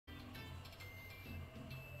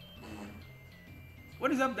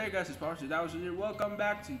What is up there, guys? It's Tatsujin here. Welcome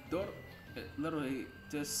back to literally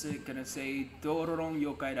just gonna say Dororon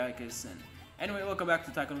Yokai Daikessen. Anyway, welcome back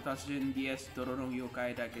to Taiko no Tatsujin DS Dororon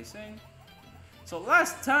Yokai Daikessen. So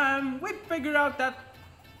last time we figured out that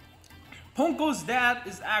Ponko's dad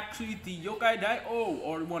is actually the Yokai Daio,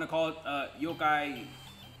 or you wanna call it Yokai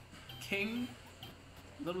King.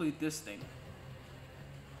 Literally this thing.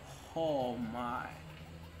 Oh my.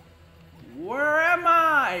 Where am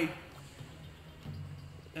I?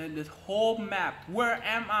 And this whole map, where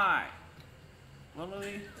am I?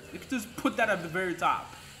 Literally, you can just put that at the very top.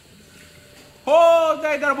 Oh,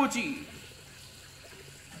 Daidarabotchi!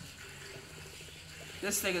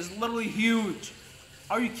 This thing is literally huge.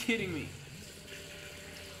 Are you kidding me?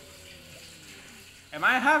 Do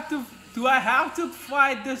I have to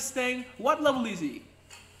fight this thing? What level is he?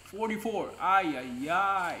 44. Ay, ay,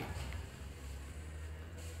 ay.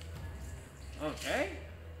 Okay.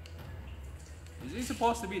 Is he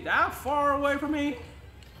supposed to be that far away from me?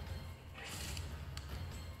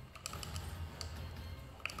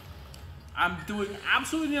 I'm doing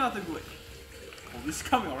absolutely nothing with it. Oh, he's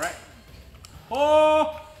coming, alright?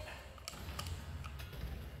 Oh!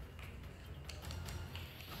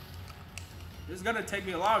 This is gonna take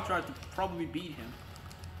me a lot of trying to probably beat him.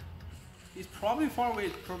 He's probably far away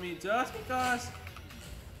from me just because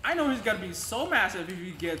I know he's gonna be so massive if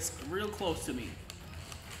he gets real close to me.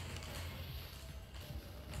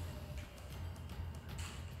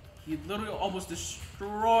 He literally almost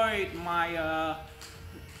destroyed my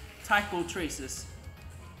Taiko traces.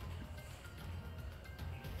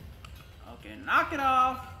 Okay, knock it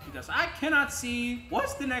off, because I cannot see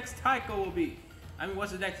what's the next Taiko will be. I mean,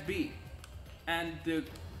 what's the next beat? And the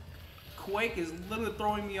quake is literally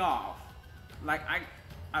throwing me off. Like,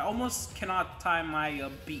 I almost cannot time my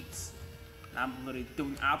beats. And I'm literally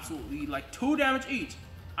doing absolutely like 2 damage each.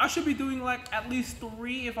 I should be doing like at least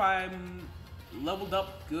 3 if I'm leveled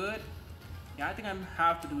up good. Yeah, I think I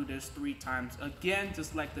have to do this 3 times again,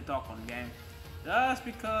 just like the Dokkan game. Just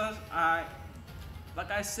because like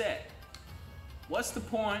I said, what's the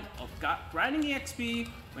point of grinding EXP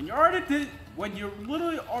when you're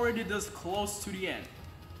literally already this close to the end?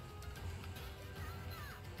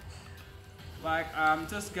 Like, I'm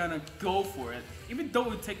just gonna go for it. Even though it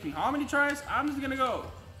would take me how many tries, I'm just gonna go.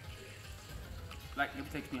 Like, it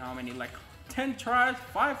takes me how many? Like 10 tries,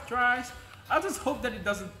 5 tries. I just hope that it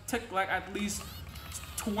doesn't take like at least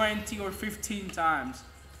 20 or 15 times.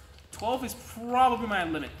 12 is probably my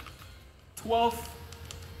limit. 12,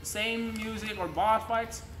 same music or boss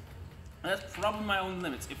fights, that's probably my own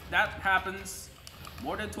limits. If that happens,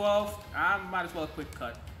 more than 12, I might as well quick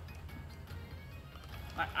cut.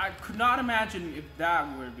 I could not imagine if that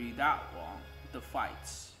would be that long, the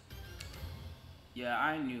fights. Yeah,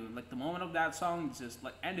 I knew. Like, the moment of that song just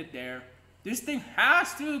like ended there. This thing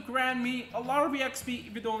has to grant me a lot of EXP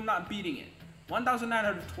even though I'm not beating it.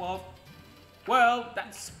 1912. Well,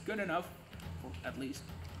 that's good enough, at least.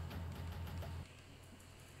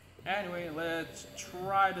 Anyway, let's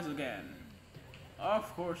try this again.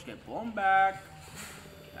 Of course, get blown back,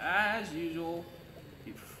 as usual.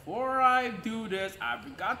 Before I do this, I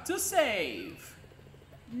forgot to save.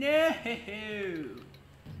 No.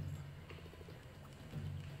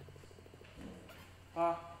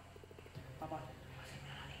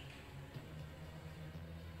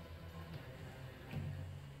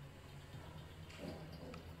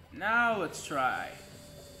 Now let's try.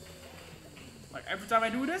 Like every time I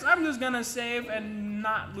do this, I'm just gonna save and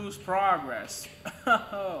not lose progress.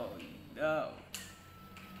 Oh no.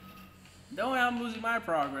 No way I'm losing my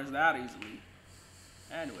progress that easily.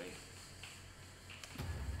 Anyway.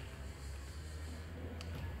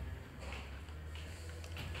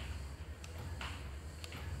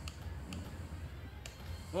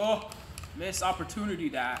 Oh, missed opportunity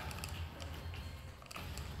that.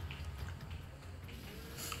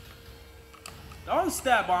 Don't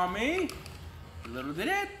step on me. You little did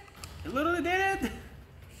it. You literally did it.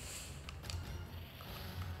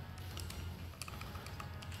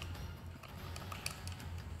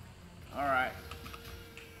 Alright.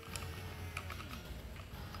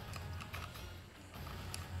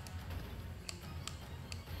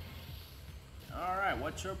 Alright,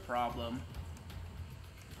 what's your problem?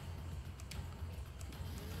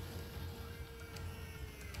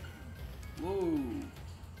 Whoa.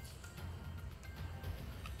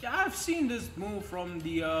 Yeah, I've seen this move from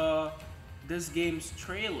the this game's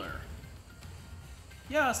trailer.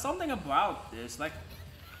 Yeah, something about this, like,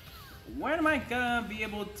 when am I gonna be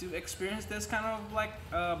able to experience this kind of like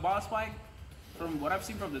boss fight? From what I've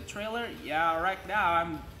seen from the trailer, yeah, right now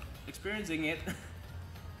I'm experiencing it.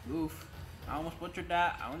 Oof. I almost butchered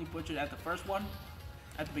that. I only butchered at the first one.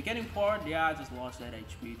 At the beginning part, yeah, I just lost that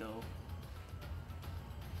HP though.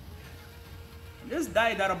 This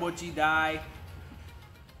Daidarabotchi die.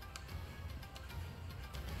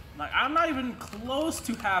 Like, I'm not even close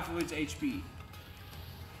to half of its HP.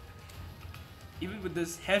 Even with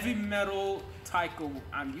this heavy metal Taiko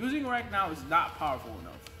I'm using right now, is not powerful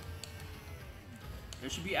enough. There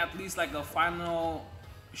should be at least like a final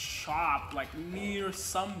shop, like near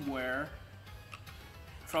somewhere.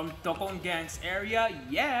 From Dokkan Gang's area,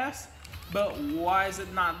 yes. But why is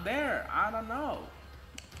it not there? I don't know.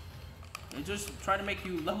 They just try to make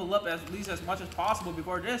you level up at least as much as possible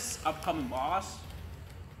before this upcoming boss.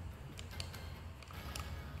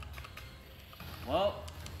 Well,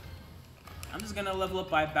 I'm just gonna level up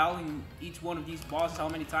by battling each one of these bosses how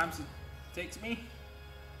many times it takes me.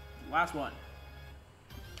 Last one.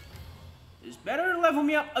 It's better to level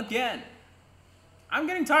me up again. I'm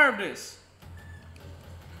getting tired of this.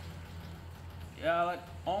 Yeah, like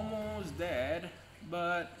almost dead,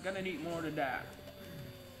 but gonna need more than that.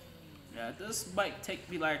 Yeah, this might take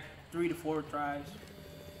me like 3 to 4 tries.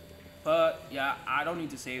 But yeah, I don't need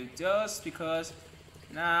to save just because.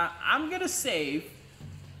 Nah, I'm gonna save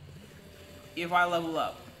if I level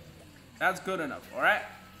up. That's good enough, alright?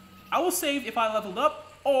 I will save if I leveled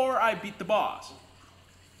up or I beat the boss.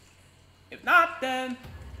 If not, then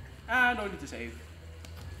I don't need to save.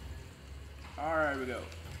 Alright, we go.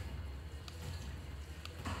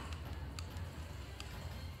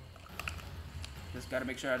 Just gotta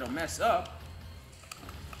make sure I don't mess up.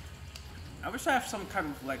 I wish I have some kind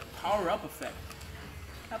of like power-up effect.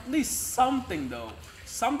 At least something though.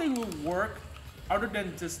 Something will work other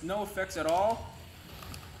than just no effects at all.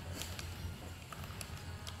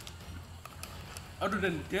 Other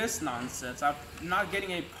than this nonsense, I'm not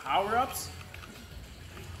getting any power-ups.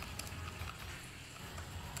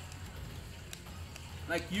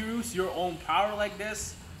 Like, you use your own power like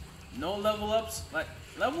this. No level ups. Like,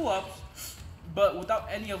 level ups, but without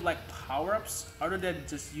any of like power-ups other than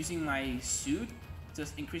just using my suit.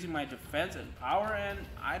 Just increasing my defense and power and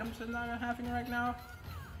items that I'm having right now.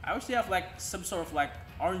 I wish they have like some sort of like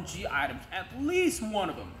RNG items, at least one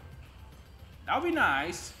of them. That would be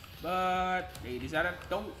nice, but they decided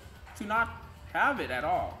to not have it at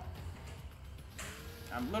all.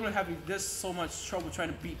 I'm literally having this so much trouble trying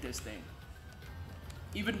to beat this thing.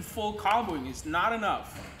 Even full comboing is not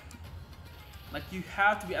enough. Like, you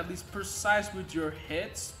have to be at least precise with your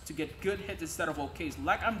hits to get good hits instead of okays.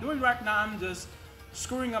 Like I'm doing right now, I'm just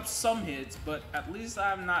screwing up some hits, but at least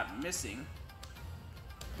I'm not missing.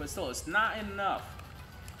 But still, it's not enough.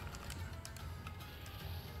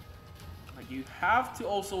 Like, you have to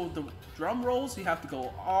also, the drum rolls, you have to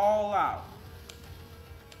go all out.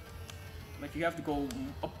 Like, you have to go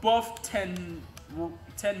above 10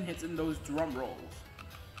 hits in those drum rolls.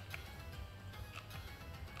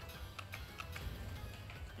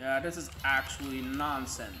 Yeah, this is actually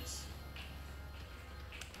nonsense.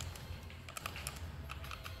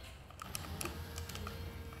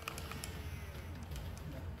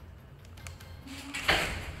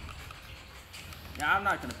 Yeah, I'm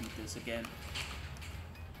not gonna beat this again.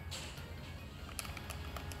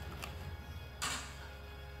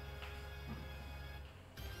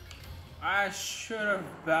 I should have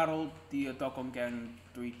battled the Dokkan Gang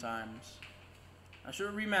 3 times. I should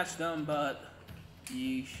have rematched them, but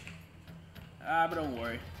yeesh. But don't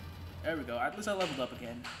worry. There we go. At least I leveled up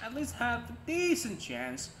again. At least have a decent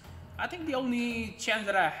chance. I think the only chance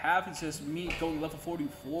that I have is just me going level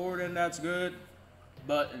 44, then that's good.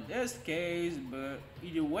 But in this case, but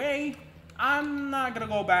either way, I'm not gonna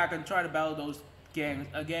go back and try to battle those gangs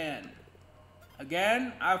again.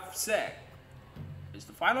 Again, I've said, it's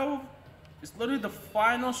the final, it's literally the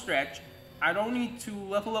final stretch. I don't need to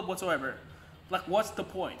level up whatsoever. Like, what's the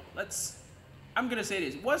point? I'm gonna say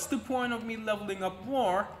this. What's the point of me leveling up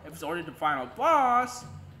more if it's already the final boss?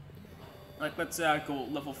 Like, let's say I go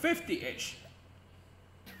level 50-ish.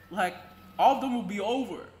 Like, all of them will be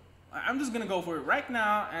over. I'm just gonna go for it right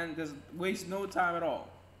now and just waste no time at all.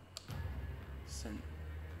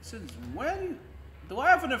 Since when do I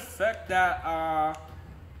have an effect that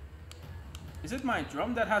is it my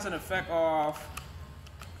drum that has an effect of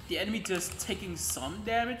the enemy just taking some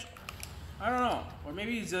damage? I don't know. Or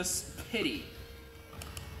maybe it's just pity.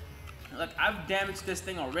 Like, I've damaged this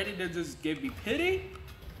thing already, they just gave me pity?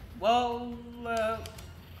 Well,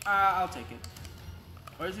 I'll take it.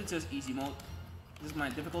 Or is it just easy mode? This is my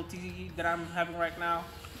difficulty that I'm having right now.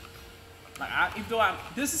 Like, even though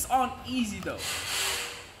this is on easy though.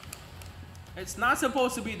 It's not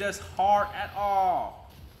supposed to be this hard at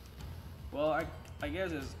all. Well, I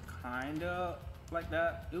guess it's kinda like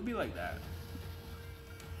that. It'll be like that.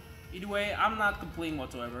 Either way, I'm not complaining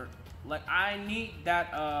whatsoever. Like, I need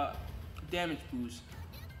that damage boost.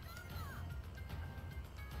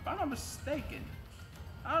 If I'm not mistaken,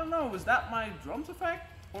 I don't know, was that my drums effect?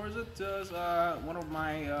 Or is it just one of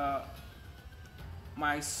my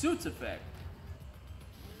my suits effect?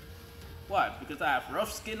 What? Because I have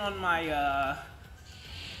rough skin on my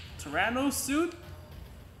Tyranno suit?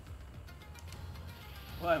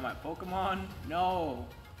 What am I, Pokemon? No.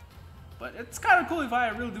 But it's kind of cool if I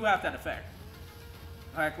really do have that effect.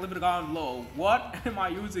 Like, leave it on low. What am I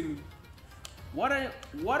using? What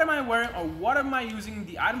am I wearing, or what am I using?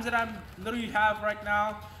 The items that I literally have right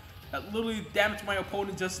now that literally damaged my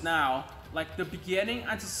opponent just now. Like the beginning,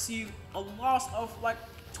 I just see a loss of like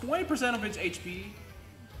 20% of its HP.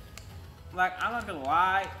 Like, I'm not gonna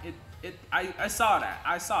lie, I saw that.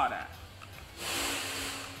 I saw that.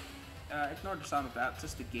 Ignore the sound of that.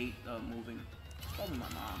 Just the gate moving. It's probably my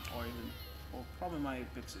mom, or probably my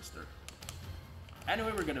big sister.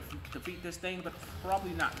 Anyway, we're gonna defeat this thing, but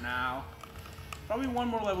probably not now. Probably one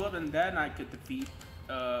more level up, and then I could defeat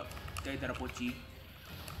Daidarabotchi.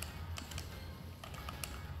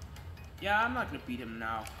 Yeah, I'm not gonna beat him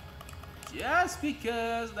now. Just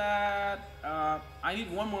because that I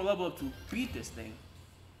need one more level up to beat this thing.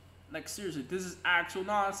 Like, seriously, this is actual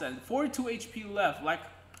nonsense. 42 HP left. Like,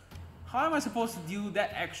 how am I supposed to do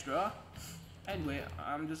that extra? Anyway,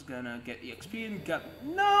 I'm just gonna get EXP and got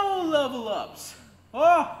no level ups.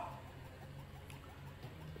 Oh!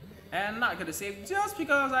 And not gonna save just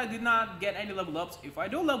because I did not get any level ups. If I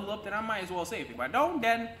do level up, then I might as well save. If I don't,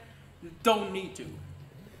 then don't need to.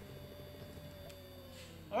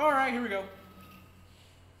 Alright, here we go.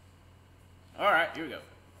 Alright, here we go.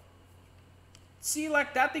 See,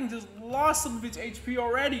 like, that thing just lost some of its HP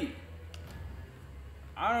already.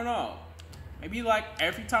 I don't know. Maybe, like,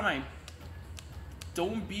 every time I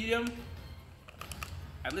don't beat him,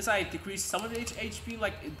 at least I decrease some of its HP,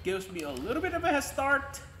 like, it gives me a little bit of a head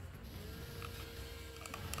start.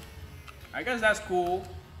 I guess that's cool.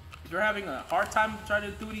 If you're having a hard time trying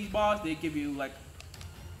to do these bosses, they give you, like,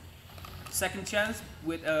 second chance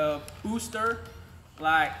with a booster,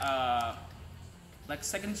 like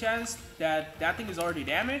second chance that thing is already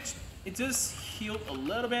damaged. It just healed a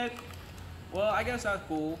little bit. Well, I guess that's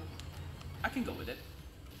cool. I can go with it.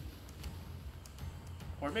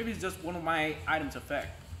 Or maybe it's just one of my items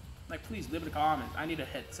effect. Like, please leave in the comments. I need a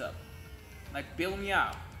heads up. Like, bail me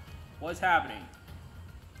out. What's happening?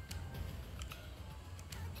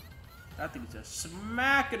 That thing's just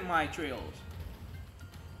smacking my trails.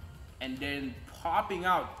 And then popping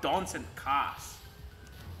out Dons and Kas.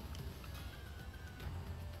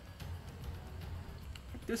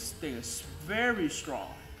 This thing is very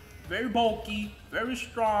strong. Very bulky, very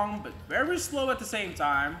strong, but very slow at the same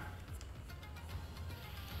time.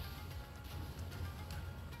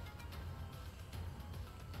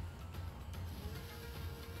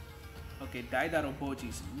 Okay, Daidarabotchi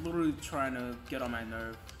is literally trying to get on my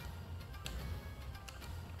nerve.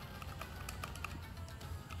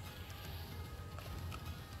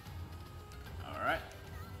 Alright.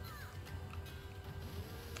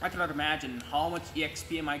 I cannot imagine how much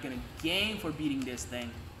EXP am I gonna gain for beating this thing.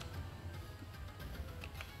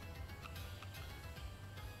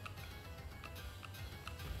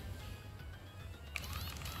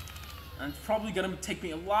 And it's probably gonna take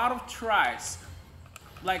me a lot of tries.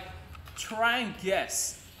 Like, try and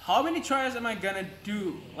guess. How many tries am I gonna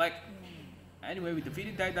do? Like, anyway, we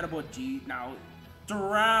defeated Daidarabotchi. Now,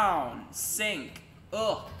 drown, sink.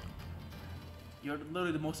 Ugh. You're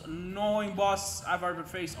literally the most annoying boss I've ever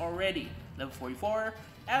faced already. Level 44.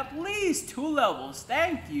 At least 2 levels.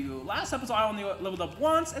 Thank you. Last episode I only leveled up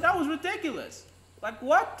once, and that was ridiculous. Like,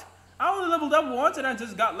 what? I only leveled up once and I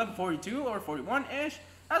just got level 42 or 41-ish?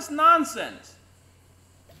 That's nonsense.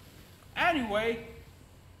 Anyway,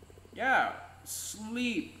 yeah,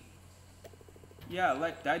 sleep. Yeah,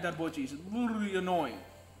 like Daidarabotchi is literally annoying.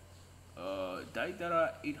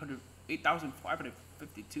 Daidara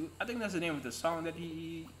 8552. I think that's the name of the song that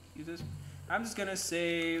he uses. I'm just gonna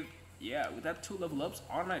save. Yeah, with that 2 level ups,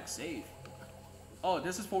 automatic save. Oh,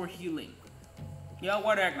 this is for healing. Yeah,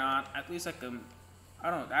 what the heck not? At least I can. I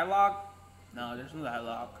don't know, dialogue? No, there's no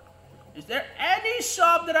dialogue. Is there any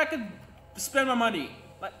shop that I could spend my money?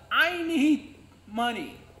 Like, I need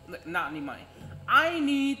money. Not need money. I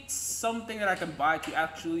need something that I can buy to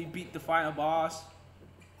actually beat the final boss.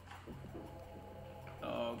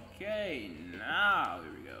 Okay, now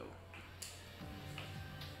here we go.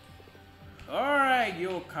 Alright,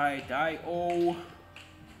 Yokai Dio.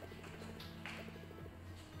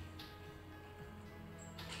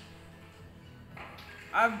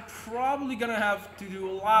 I'm probably gonna have to do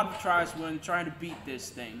a lot of tries when trying to beat this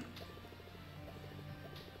thing.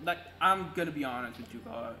 Like, I'm gonna be honest with you,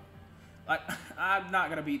 God. Like, I'm not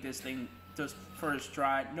gonna beat this thing just first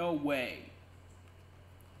try. No way.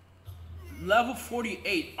 Level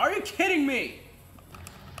 48. Are you kidding me?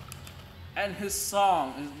 And his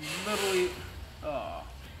song is literally...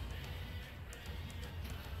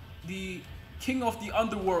 The King of the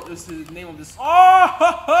Underworld is the name of this.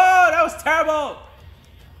 Oh, that was terrible!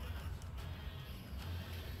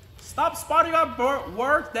 Stop spotting out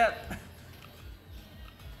work that...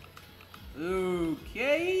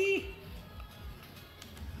 Okay.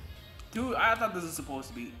 Dude, I thought this was supposed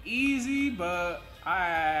to be easy, but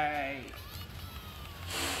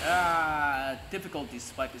difficulty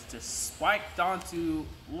spike is just spiked onto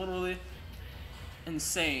literally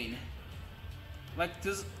insane. Like,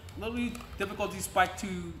 just literally difficulty spike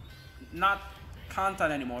to not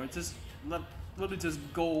content anymore. It's just literally just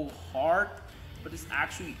go hard, but it's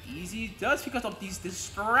actually easy just because of these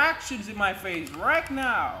distractions in my face right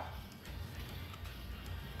now.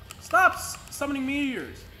 Stop summoning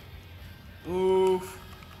meteors. Oof.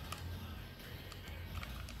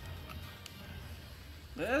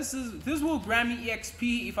 This will grant me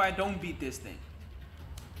EXP if I don't beat this thing.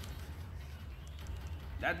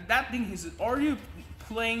 That thing is already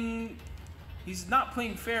playing. He's not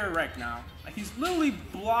playing fair right now. Like, he's literally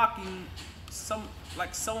blocking some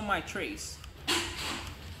of my trace.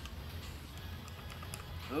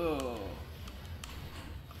 Oh.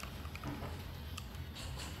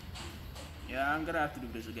 Yeah, I'm gonna have to do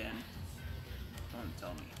this again. Don't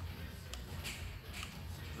tell me.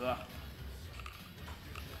 Ugh.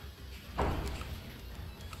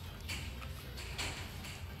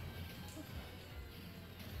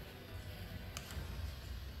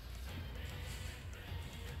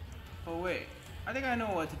 Oh wait, I think I know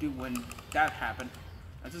what to do when that happened.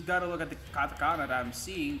 I just gotta look at the katakana that I'm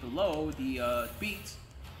seeing below the beats.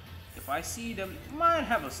 If I see them, might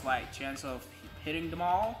have a slight chance of hitting them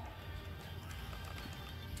all.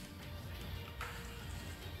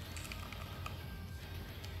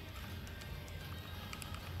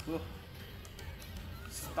 Ugh.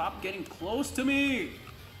 Stop getting close to me!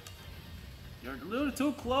 You're a little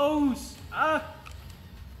too close! Ah!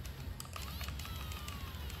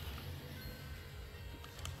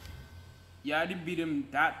 Yeah, I didn't beat him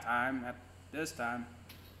that time, at this time.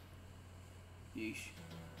 Yeesh.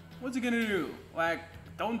 What's he gonna do? Like,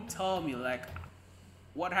 don't tell me, like,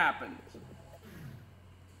 what happened?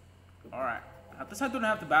 Alright. At least I don't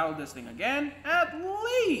have to battle this thing again. At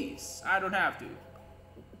least I don't have to.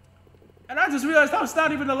 And I just realized that was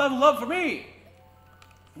not even a level up for me.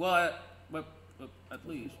 Well, at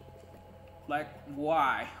least. Like,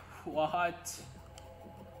 why? What?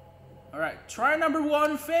 Alright, try number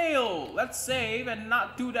 1 fail. Let's save and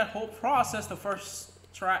not do that whole process the first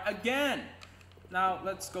try again. Now,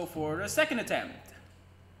 let's go for the second attempt.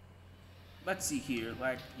 Let's see here,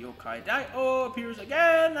 like, Yokai Daiko appears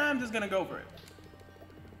again. I'm just gonna go for it.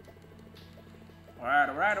 Alright,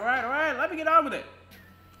 let me get on with it.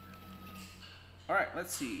 Alright,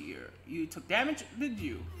 let's see here. You took damage, did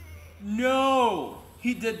you? No,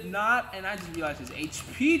 he did not, and I just realized his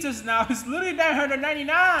HP just now is literally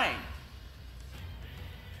 999.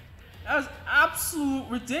 That was absolute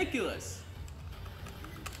ridiculous.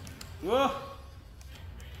 Whoa.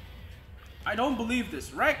 I don't believe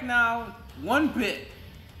this right now, one bit.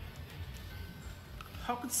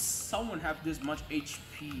 How could someone have this much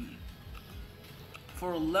HP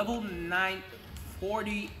for level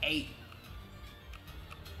 948?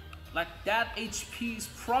 Like, that HP is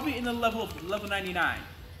probably in the level of level 99.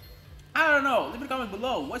 I don't know. Leave a comment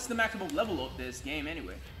below. What's the maximum level of this game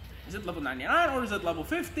anyway? Is it level 99 or is it level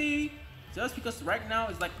 50? Just because right now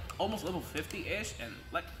it's like almost level 50-ish, and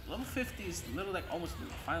like level 50 is literally like almost the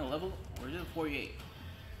final level, or is it 48?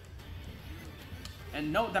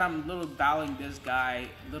 And note that I'm literally battling this guy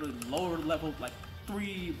literally lower level, like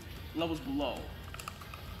 3 levels below.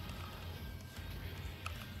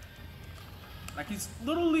 Like, he's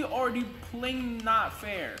literally already playing not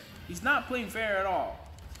fair. He's not playing fair at all.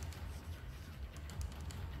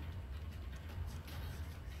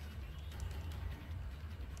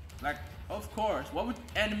 Like, of course, what would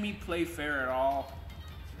enemy play fair at all?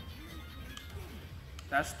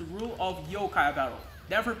 That's the rule of Yokai battle.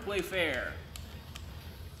 Never play fair.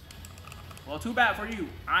 Well, too bad for you.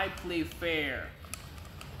 I play fair.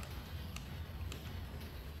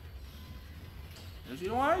 Because you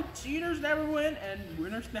know what? Cheaters never win and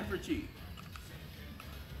winners never cheat.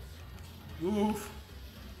 Oof.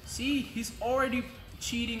 See, he's already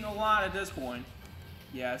cheating a lot at this point.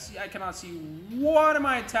 Yeah, see, I cannot see what am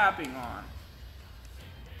I tapping on.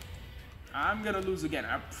 I'm gonna lose again.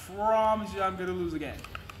 I promise you I'm gonna lose again.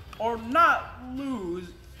 Or not lose,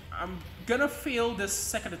 I'm gonna fail this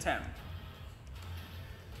second attempt.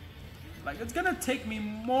 Like, it's gonna take me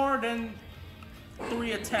more than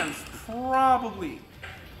 3 attempts, probably.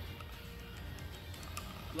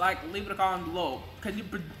 Like, leave it a comment below. Can you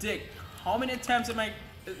predict how many attempts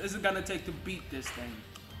is it gonna take to beat this thing?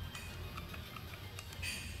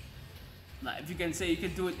 Now, if you can say you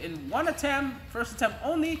can do it in 1 attempt, first attempt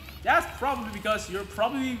only, that's probably because you're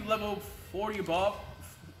probably level 40 above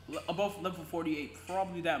level 48,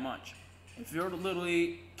 probably that much. If you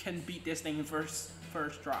literally can beat this thing in first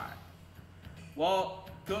try. Well,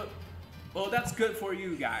 good. Well, that's good for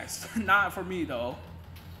you guys. Not for me though.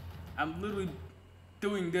 I'm literally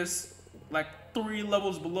doing this like 3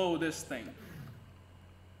 levels below this thing.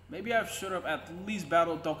 Maybe I should have at least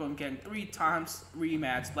battled Dokkan Ken 3 times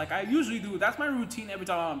rematch, like I usually do. That's my routine every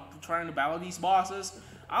time I'm trying to battle these bosses.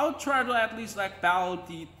 I'll try to at least like battle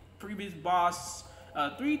the previous boss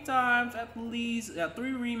 3 times at least, 3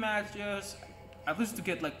 rematches, at least to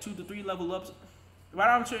get like 2 to 3 level ups. But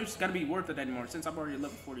I'm sure it's gonna be worth it anymore since I'm already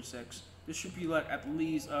level 46. This should be like at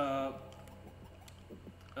least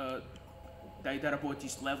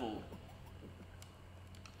Daidarabotchi's level.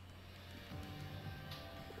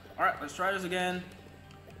 Alright, let's try this again.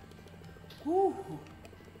 Whew.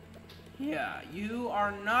 Yeah, you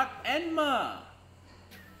are not Enma.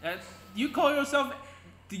 You call yourself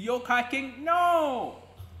the Yokai King? No!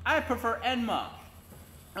 I prefer Enma.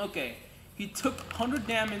 Okay, he took 100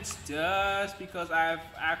 damage just because I've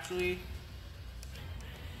actually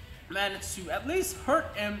managed to at least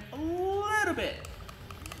hurt him a little bit.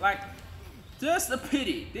 Like, just a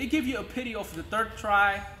pity. They give you a pity of the 3rd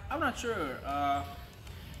try. I'm not sure.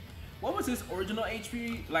 What was his original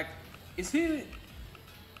HP? Like, is his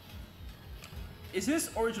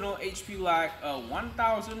original HP like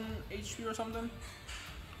 1000 HP or something?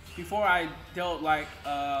 Before I dealt like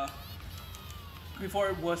before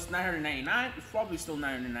it was 999, it's probably still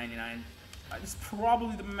 999. It's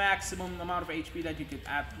probably the maximum amount of HP that you could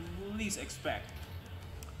at least expect.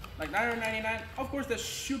 Like 999, of course that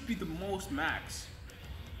should be the most max.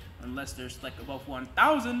 Unless there's like above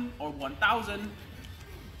 1000 or 1000.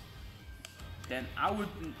 Then I would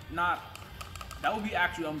not, that would be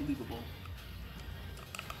actually unbelievable.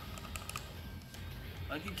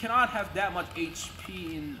 Like, you cannot have that much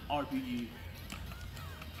HP in RPG.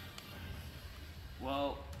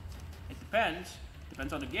 Well, it depends.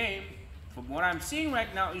 Depends on the game. From what I'm seeing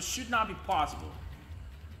right now, it should not be possible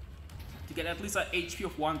to get at least an HP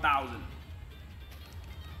of 1000.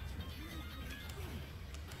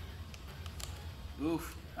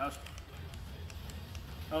 Oof, that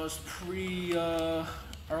was pretty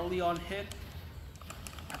early on hit.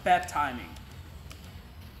 Bad timing.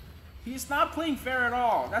 He's not playing fair at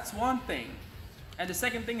all. That's one thing. And the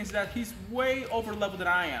second thing is that he's way over leveled than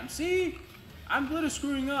I am. See? I'm literally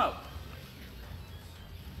screwing up.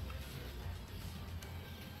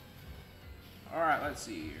 Alright, let's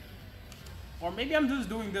see here. Or maybe I'm just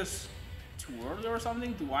doing this too early or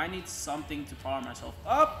something. Do I need something to power myself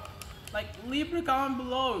up? Like, leave a comment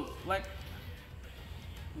below. Like,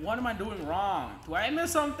 what am I doing wrong? Do I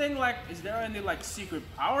miss something? Like, is there any like secret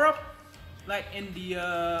power up? Like in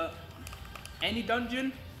the any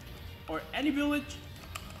dungeon or any village?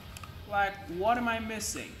 Like, what am I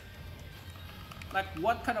missing? Like,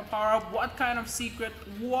 what kind of power up? What kind of secret?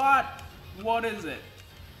 What is it?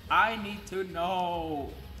 I need to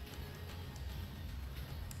know.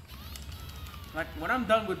 Like, when I'm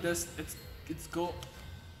done with this,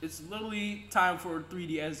 it's literally time for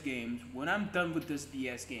 3DS games. When I'm done with this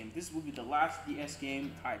DS game, this will be the last DS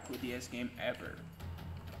game, Taiko DS game ever.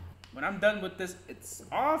 When I'm done with this, it's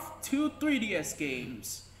off to 3DS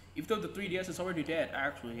games. Even though the 3DS is already dead,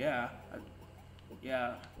 actually, yeah.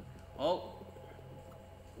 Yeah. Well,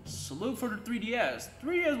 salute for the 3DS.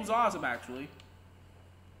 3DS was awesome, actually.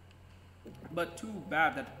 But too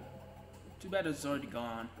bad it's already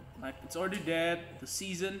gone. Like, it's already dead. The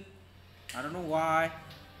season, I don't know why.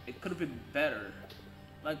 It could have been better.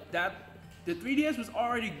 Like that, the 3DS was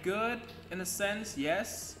already good in a sense,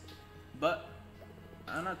 yes, but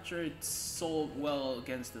I'm not sure it sold well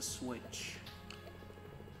against the Switch.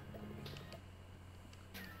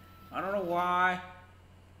 I don't know why.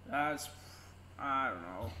 I don't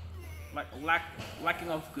know. Like lacking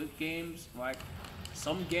of good games. Like,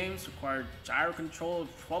 some games require gyro control,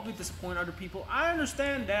 probably disappoint other people. I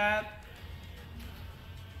understand that.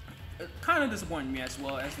 It kind of disappointed me as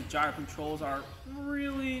well, as the gyro controls are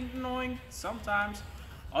really annoying sometimes.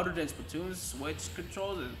 Other than Splatoon's Switch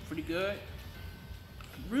controls is pretty good.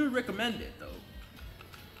 Really recommend it though,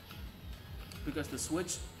 because the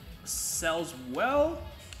Switch sells well.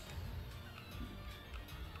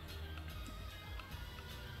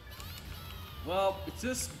 Well, it's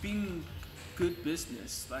just being good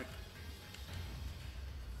business.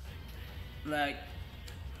 Like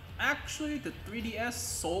actually the 3DS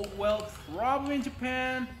sold well probably in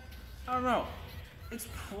Japan. I don't know. It's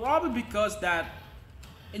probably because that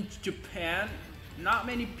in Japan, not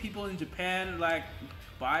many people in Japan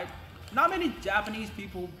buy, not many Japanese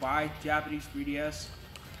people buy Japanese 3DS.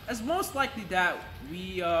 It's most likely that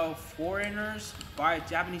we foreigners buy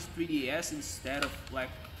Japanese 3DS instead of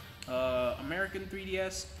American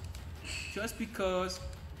 3DS, just because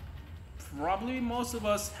probably most of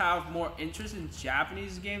us have more interest in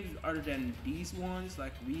Japanese games other than these ones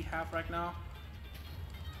like we have right now.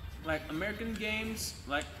 Like American games,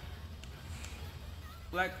 like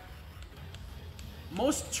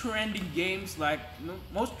most trending games,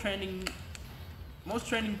 most trending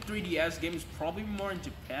 3DS games probably more in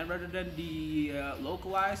Japan rather than the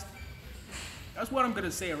localized. That's what I'm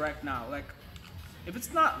gonna say right now. Like, if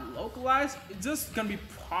it's not localized, it's just gonna be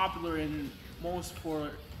popular in most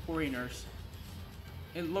foreigners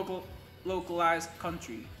in localized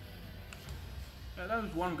country. Yeah,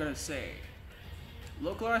 that's what I'm gonna say.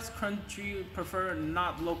 Localized country prefer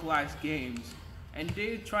not localized games, and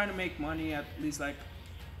they try to make money. At least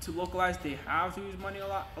to localize, they have to use money, a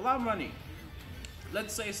lot of money.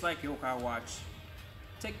 Let's say it's like Yokai Watch.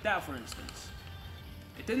 Take that for instance.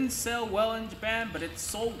 It didn't sell well in Japan, but it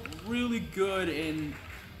sold really good in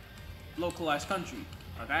localized country.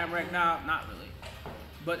 Like I am right now, not really.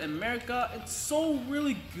 But in America, it sold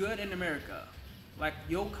really good in America. Like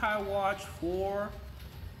Yokai Watch 4,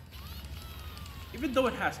 even though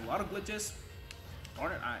it has a lot of glitches,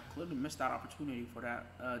 darn it, I clearly missed that opportunity for that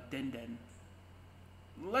Den.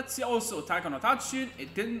 Let's see also Taiko no Tatsujin.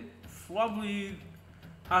 It didn't probably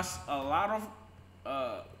has a lot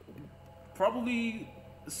of probably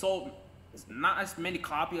sold not as many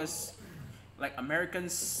copies as like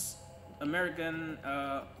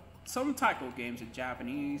some Taiko games in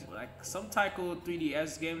Japanese, like some Taiko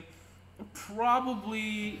 3DS game.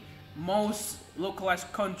 Probably most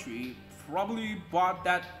localized country probably bought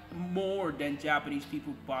that more than Japanese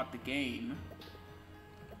people bought the game.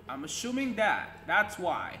 I'm assuming that's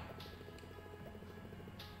why.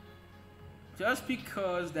 Just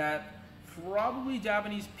because that probably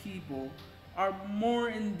Japanese people are more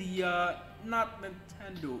in the not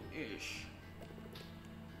Nintendo-ish.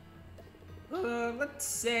 Let's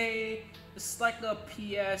say it's like a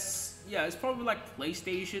PS. Yeah, it's probably like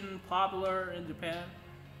PlayStation popular in Japan.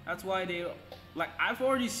 That's why they like. I've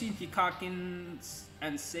already seen Hikakin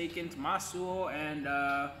and Seiken Tomasuo and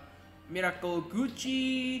Miracle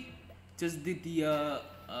Gucci just did the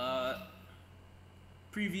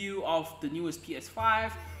preview of the newest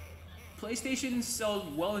PS5. PlayStation sells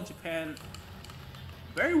well in Japan,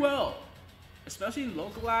 very well, especially in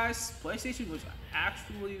localized. PlayStation was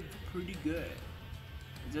actually pretty good.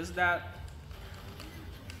 Just that,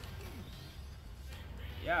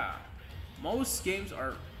 yeah, most games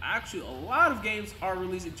are actually, a lot of games are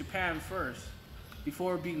released in Japan first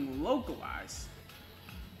before being localized.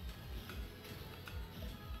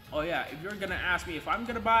 Oh yeah, if you're gonna ask me if I'm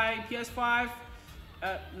gonna buy PS5,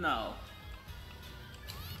 no.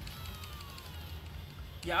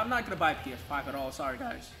 Yeah, I'm not gonna buy PS5 at all, sorry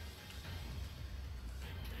guys.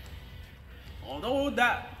 Although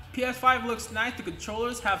that PS5 looks nice, the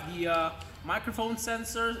controllers have the microphone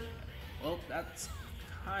sensor. Well, that's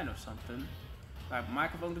kind of something. Like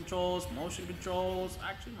microphone controls, motion controls.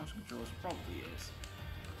 Actually, motion controls probably is.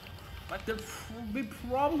 Like there'll be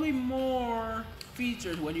probably more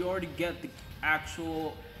features when you already get the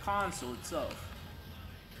actual console itself.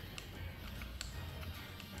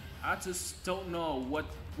 I just don't know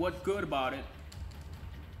what good about it.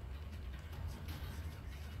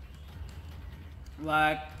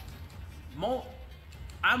 Like,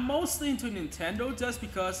 I'm mostly into Nintendo just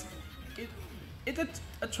because it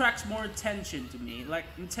attracts more attention to me. Like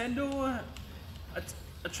Nintendo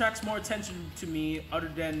attracts more attention to me other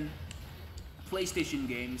than PlayStation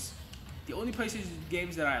games. The only PlayStation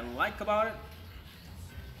games that I like about it,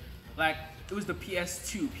 like it was the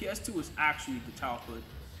PS2. PS2 was actually the childhood.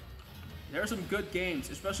 There are some good games,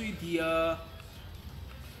 especially the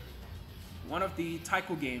one of the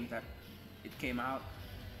Taiko games that it came out.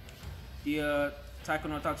 The Taiko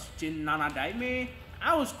no Tatsujin Nana Daime.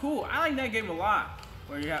 That was cool. I like that game a lot.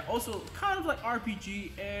 Where you had also kind of like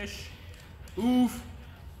RPG-ish. Oof.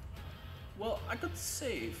 Well, I could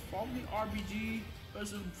say probably RPG.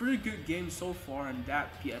 There's a pretty good game so far on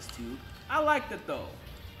that PS2. I liked it though.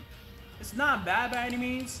 It's not bad by any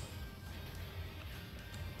means.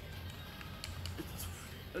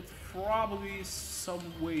 It's probably some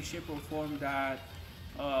way, shape, or form that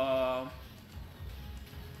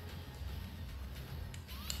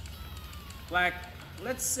like,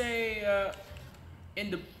 let's say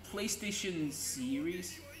in the PlayStation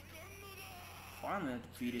series, finally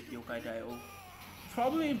defeated Yokai Dio.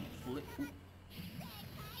 Probably in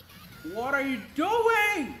what are you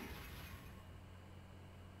doing?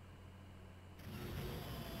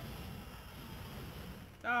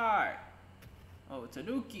 Die. Oh,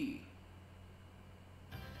 Tanuki.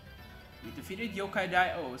 We defeated Yokai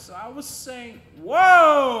Dio. So I was saying,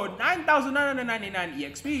 whoa, 9,999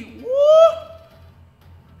 EXP. Woo!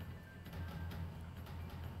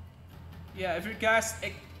 Yeah, if you guys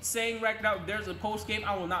saying right now there's a post game,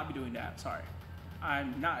 I will not be doing that. Sorry,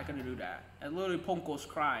 I'm not gonna do that. And literally, Ponko's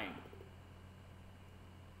crying.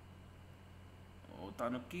 Oh,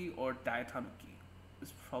 Tanuki or Dai Tanuki?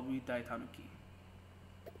 It's probably Dai Tanuki.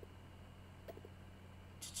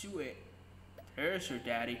 Chichue, there's your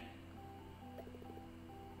daddy.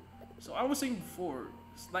 So I was saying before,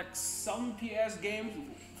 like some PS games,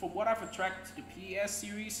 from what I've attracted to the PS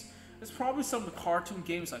series, it's probably some of the cartoon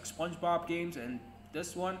games like SpongeBob games, and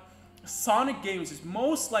this one, Sonic games is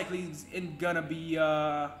most likely gonna be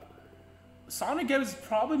Sonic games is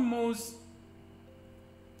probably most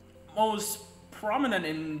prominent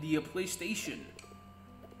in the PlayStation.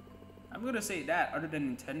 I'm gonna say that. Other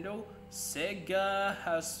than Nintendo, Sega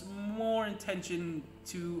has more intention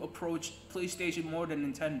to approach PlayStation more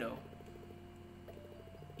than Nintendo.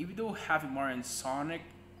 Even though having Mario Sonic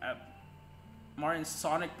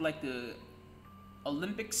like the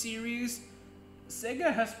Olympic series,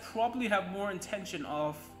 Sega has probably have more intention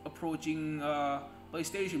of approaching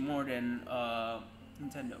PlayStation more than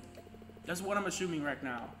Nintendo. That's what I'm assuming right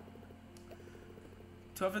now.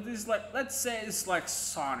 So if it is like, let's say it's like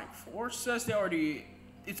Sonic Forces,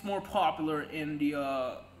 it's more popular in the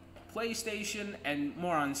PlayStation and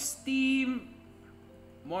more on Steam,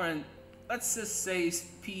 more on, let's just say,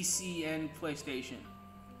 PC and PlayStation.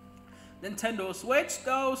 Nintendo Switch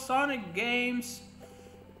though, Sonic games,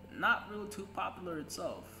 not really too popular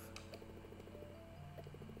itself.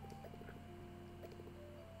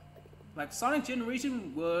 Like Sonic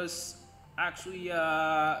Generation was actually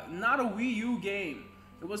not a Wii U game.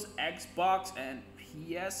 It was Xbox and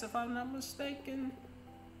PS if I'm not mistaken.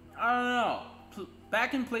 I don't know.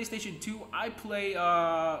 Back in PlayStation 2, I play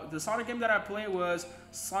the Sonic game that I play was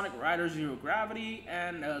Sonic Rider Zero Gravity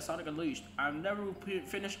and Sonic Unleashed. I've never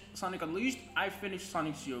finished Sonic Unleashed. I finished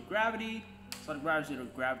Sonic Zero Gravity, Sonic Rider Zero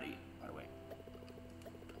Gravity, by the way.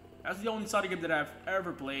 That's the only Sonic game that I've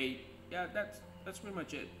ever played. Yeah, that's pretty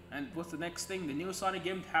much it. And what's the next thing? The new Sonic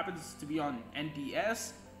game happens to be on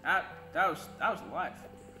NDS. That was life.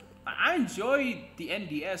 I enjoyed the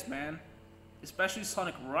NDS, man. Especially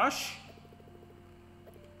Sonic Rush.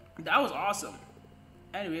 That was awesome.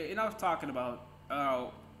 Anyway, enough talking about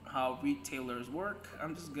how retailers work.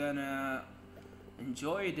 I'm just gonna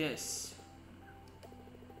enjoy this.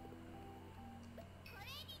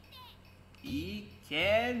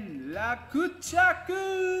 Iken Lakuchaku!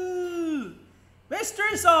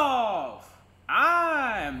 Mystery solved!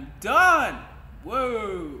 I'm done!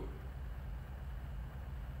 Whoa!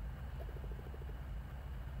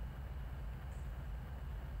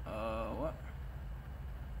 What?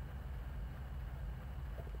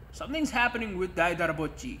 Something's happening with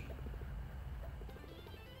Daidarabotchi.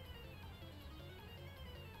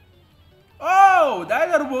 Oh!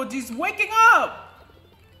 Daidarabotchi's waking up!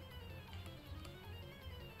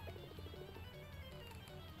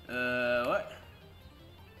 What?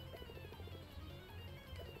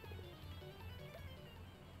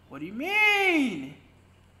 What do you mean?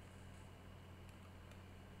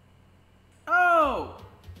 Oh!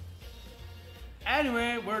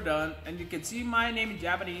 Anyway, we're done, and you can see my name in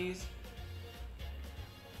Japanese.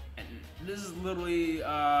 And this is literally,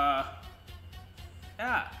 yeah,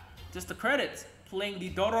 just the credits, playing the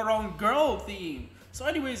Dororon girl theme. So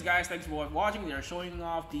anyways, guys, thanks for watching. They're showing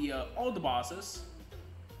off the all the bosses.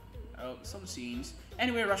 Some scenes.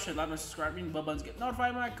 Anyway, rush to like and subscribe, ring the bell buttons, get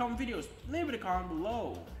notified when I come videos. Leave it a comment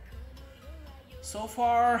below. So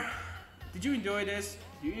far, did you enjoy this?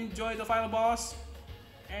 Did you enjoy the final boss?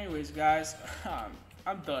 Anyways, guys,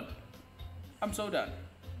 I'm done. I'm so done.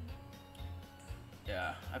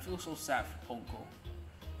 Yeah, I feel so sad for Ponko.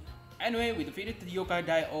 Anyway, we defeated the Yokai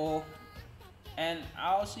Dio, and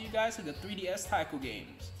I'll see you guys in the 3DS Taiko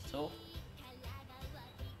games. So,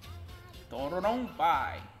 Dororon,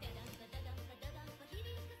 bye.